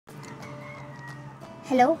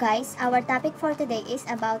Hello guys, our topic for today is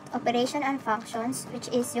about operation and functions,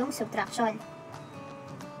 which is yung subtraction.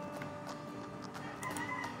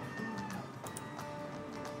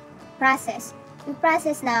 Process. Yung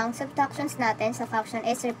process ng subtractions natin sa function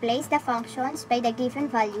is replace the functions by the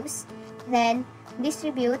given values, then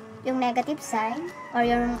distribute yung negative sign or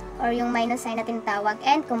yung minus sign na tinatawag,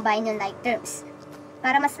 and combine yung like terms.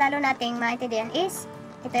 Para mas lalo nating maintindihan is,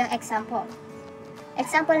 ito yung example.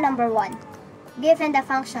 Example number 1. Given the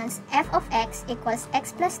functions f of x equals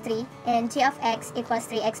x plus 3 and g of x equals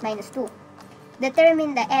 3x minus 2.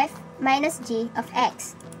 Determine the f minus g of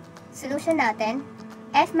x. Solution natin,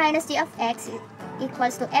 f minus g of x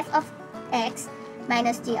equals to f of x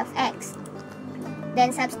minus g of x.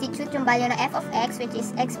 Then substitute yung value ng f of x, which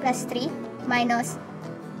is x plus 3 minus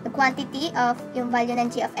the quantity of yung value ng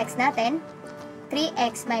g of x natin,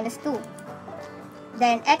 3x minus 2.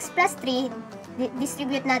 Then x plus 3,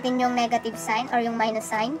 distribute natin yung negative sign or yung minus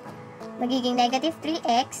sign. Magiging negative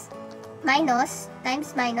 3x minus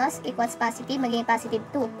times minus equals positive, magiging positive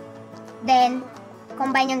 2. Then,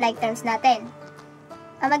 combine yung like terms natin.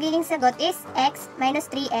 Ang magiging sagot is x minus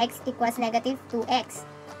 3x equals negative 2x.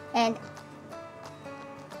 And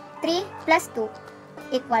 3 plus 2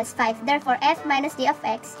 equals 5. Therefore, f minus g of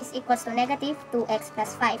x is equals to negative 2x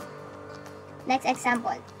plus 5. Next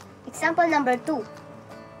example. Example number 2.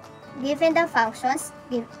 Given the functions,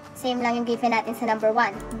 same lang yung given natin sa number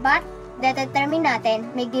 1. But, determine natin,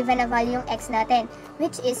 may given na value yung x natin,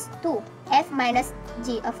 which is 2, f minus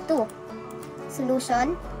g of 2.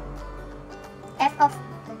 Solution, f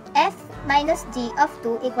minus g of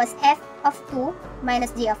 2 equals f of 2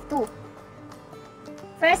 minus g of 2.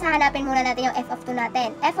 First, hahanapin muna natin yung f of 2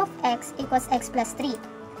 natin. F of x equals x plus 3.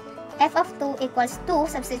 F of 2 equals 2,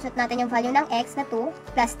 substitute natin yung value ng x na 2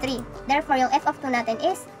 plus 3. Therefore, yung f of 2 natin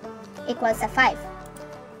is equals sa 5.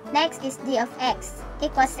 Next is g of x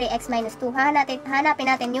equals 3x minus 2. Hanapin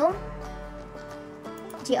natin yung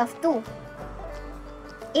g of 2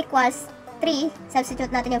 equals 3. Substitute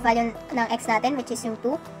natin yung value ng x natin, which is yung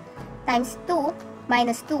 2, times 2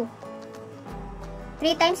 minus 2.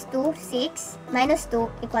 3 times 2, 6, minus 2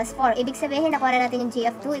 equals 4. Ibig sabihin, nakuha na natin yung g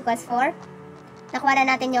of 2 equals 4. Nakuha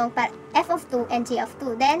na natin yung f of 2 and g of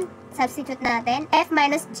 2. Then, substitute natin f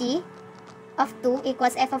minus g of 2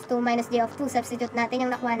 equals f of 2 minus g of 2. Substitute natin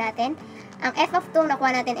yung nakuha natin. Ang f of 2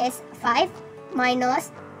 nakuha natin is 5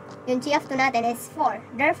 minus yung g of 2 natin is 4.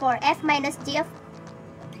 Therefore, f minus g of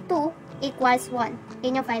 2 equals 1.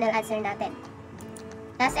 Yun yung final answer natin.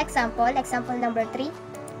 Last example, example number 3.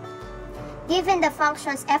 Given the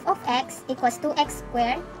functions f of x equals 2x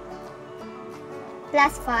squared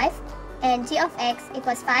plus 5 and g of x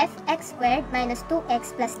equals 5x squared minus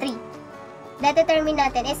 2x plus 3. Determine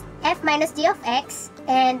natin is f minus g of x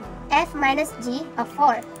and f minus g of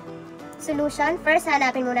 4. Solution, first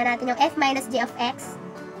hanapin muna natin yung f minus g of x.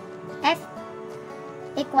 F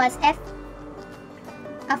equals f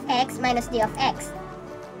of x minus g of x.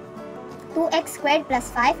 2x squared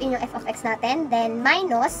plus 5, yun yung f of x natin. Then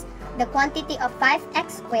minus the quantity of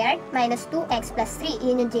 5x squared minus 2x plus 3,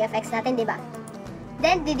 yun yung g of x natin, diba?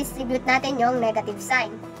 Then, didistribute natin yung negative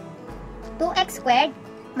sign. 2x squared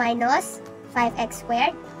minus 5x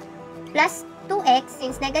squared plus 2x,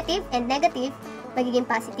 since negative and negative, magiging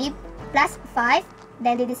positive, plus 5.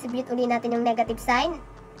 Then, didistribute ulit natin yung negative sign,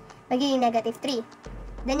 magiging negative 3.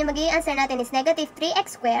 Then, yung magiging answer natin is negative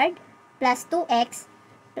 3x squared plus 2x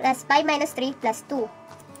plus 5 minus 3 plus 2.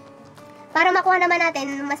 Para makuha naman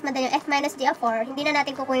natin mas madali yung f minus g of 4, hindi na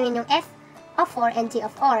natin kukunin yung f of 4 and g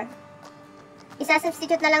of 4.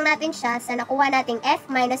 Isa-substitute na lang natin siya sa nakuha nating f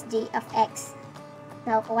minus g of x.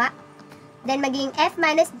 Nakukuha. Then, magiging f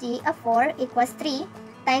minus g of 4 equals 3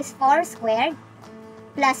 times 4 squared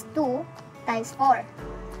plus 2 times 4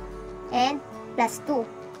 and plus 2.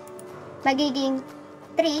 Magiging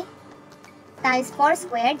 3 times 4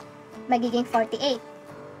 squared, magiging 48.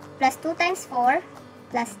 Plus 2 times 4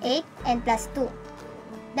 plus 8 and plus 2.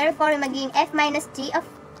 Therefore, magiging f minus g of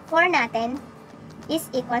 4 natin is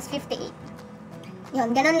equals 58.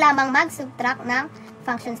 Yun, ganun lamang mag-subtract ng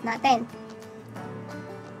functions natin.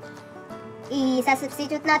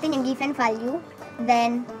 I-substitute natin yung given value,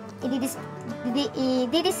 then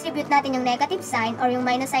i-distribute natin yung negative sign or yung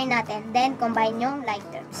minus sign natin, then combine yung like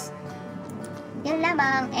terms. Yun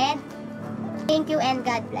lamang, and thank you and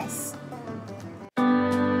God bless.